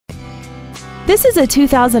This is a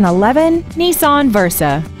 2011 Nissan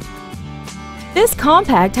Versa. This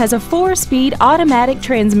compact has a 4-speed automatic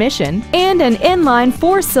transmission and an inline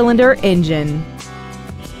 4-cylinder engine.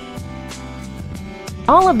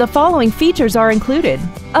 All of the following features are included: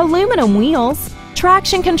 aluminum wheels,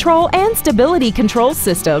 traction control and stability control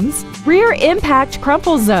systems, rear impact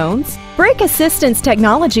crumple zones, brake assistance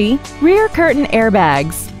technology, rear curtain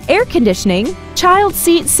airbags, air conditioning, child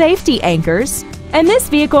seat safety anchors, and this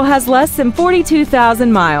vehicle has less than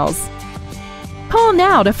 42,000 miles. Call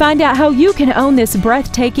now to find out how you can own this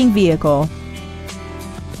breathtaking vehicle.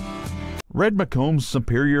 Red McCombs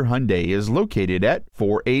Superior Hyundai is located at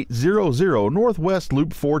 4800 Northwest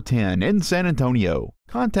Loop 410 in San Antonio.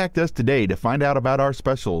 Contact us today to find out about our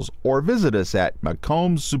specials or visit us at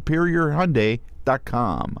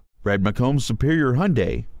McCombsSuperiorHyundai.com. Red McCombs Superior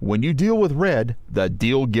Hyundai. When you deal with red, the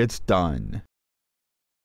deal gets done.